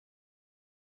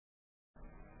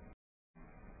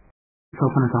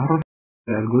سوف نتعرف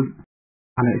في الجزء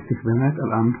على استخدامات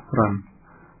الأمر run.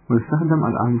 ويستخدم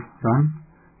الأمر run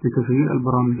لتشغيل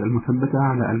البرامج المثبتة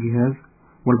على الجهاز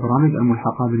والبرامج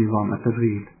الملحقة بنظام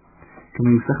التشغيل،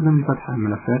 كما يستخدم لفتح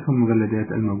الملفات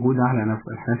والمجلدات الموجودة على نفس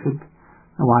الحاسب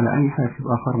أو على أي حاسب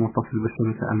آخر متصل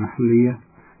بالشبكة المحلية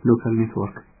local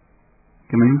network.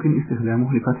 كما يمكن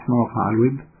استخدامه لفتح مواقع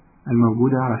الويب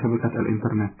الموجودة على شبكة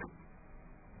الانترنت.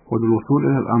 وللوصول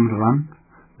إلى الأمر run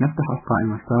نفتح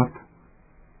القائمة start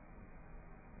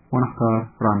ونختار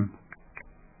run،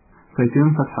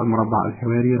 فيتم فتح المربع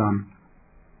الحواري run،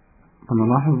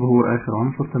 فنلاحظ ظهور آخر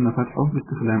عنصر تم فتحه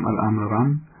باستخدام الأمر run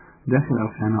داخل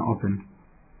الخانة open.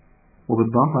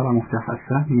 وبالضغط على مفتاح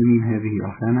السهم يمين هذه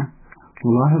الخانة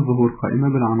نلاحظ ظهور قائمة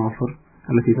بالعناصر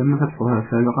التي تم فتحها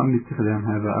سابقا باستخدام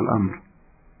هذا الأمر.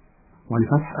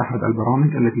 ولفتح أحد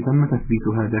البرامج التي تم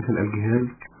تثبيتها داخل الجهاز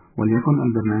وليكن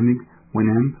البرنامج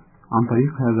ونامب عن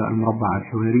طريق هذا المربع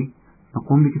الحواري،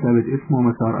 نقوم بكتابة اسم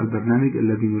ومسار البرنامج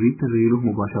الذي نريد تشغيله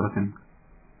مباشرة،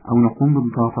 أو نقوم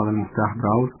بالضغط على المفتاح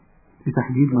براوز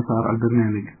لتحديد مسار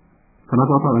البرنامج،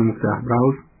 فنضغط على المفتاح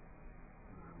براوز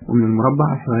ومن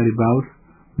المربع الحواري براوز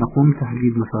نقوم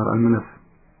بتحديد مسار الملف،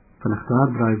 فنختار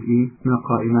درايف E من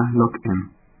القائمة لوك إن،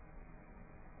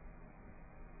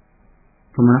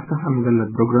 ثم نفتح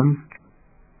المجلد بروجرامز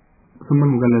ثم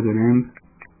المجلد نامب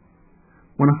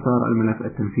ونختار الملف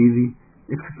التنفيذي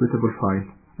executable file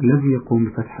الذي يقوم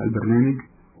بفتح البرنامج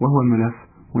وهو الملف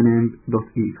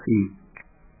ونامب.exe،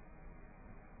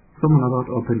 ثم نضغط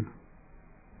open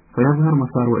فيظهر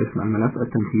مسار واسم الملف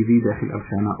التنفيذي داخل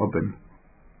الخانة open،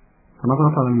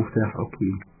 فنضغط على المفتاح OK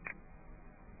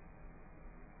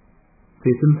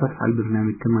فيتم فتح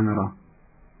البرنامج كما نرى.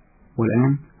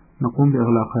 والآن نقوم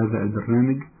بإغلاق هذا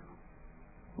البرنامج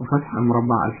وفتح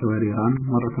المربع الحواري run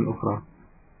مرة أخرى.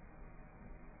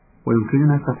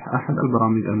 ويمكننا فتح أحد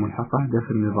البرامج الملحقة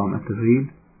داخل نظام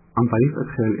التشغيل عن طريق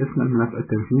إدخال اسم الملف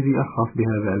التنفيذي الخاص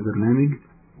بهذا البرنامج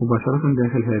مباشرة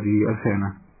داخل هذه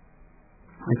الخانة،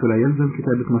 حيث لا يلزم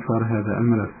كتابة مسار هذا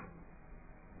الملف.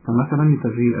 فمثلا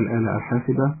لتشغيل الآلة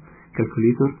الحاسبة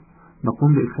كالكوليتر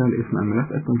نقوم بإدخال اسم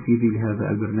الملف التنفيذي لهذا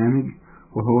البرنامج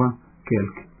وهو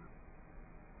كالك،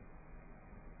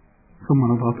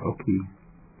 ثم نضغط OK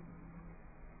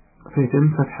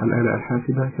فيتم فتح الآلة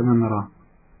الحاسبة كما نرى.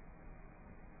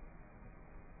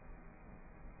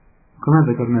 كما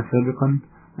ذكرنا سابقا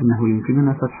أنه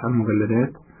يمكننا فتح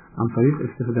المجلدات عن طريق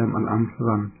استخدام الأمر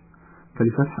run،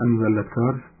 فلفتح المجلد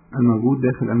كارز الموجود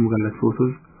داخل المجلد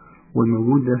فوتوز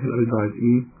والموجود داخل الدرايف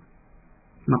E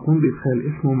نقوم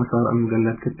بإدخال اسم ومسار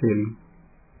المجلد كالتالي،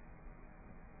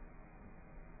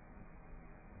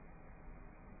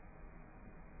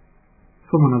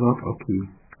 ثم نضغط OK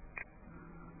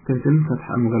فيتم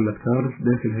فتح المجلد كارز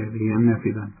داخل هذه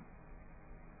النافذة.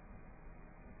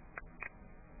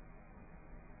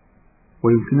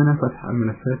 ويمكننا فتح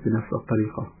الملفات بنفس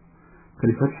الطريقة،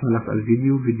 فلفتح ملف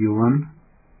الفيديو فيديو 1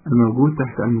 الموجود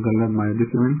تحت المجلد My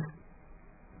Document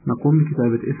نقوم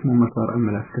بكتابة اسم ومسار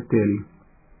الملف كالتالي،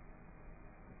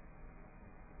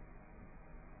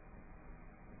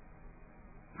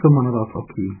 ثم نضغط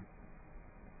OK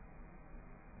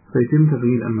فيتم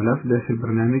تشغيل الملف داخل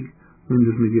برنامج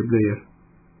Windows Media Player.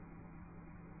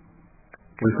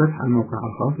 ولفتح الموقع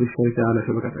الخاص بالشركة على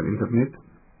شبكة الانترنت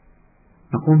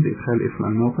نقوم بإدخال اسم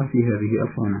الموقع في هذه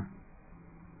الخانة،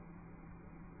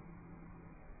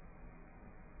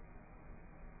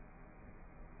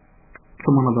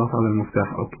 ثم نضغط على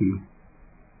المفتاح OK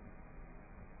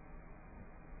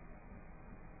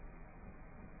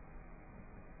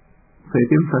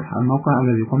فيتم فتح الموقع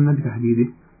الذي قمنا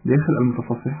بتحديده داخل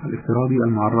المتصفح الافتراضي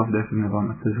المعرف داخل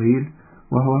نظام التشغيل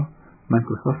وهو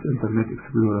مايكروسوفت انترنت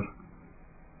اكسبلورر.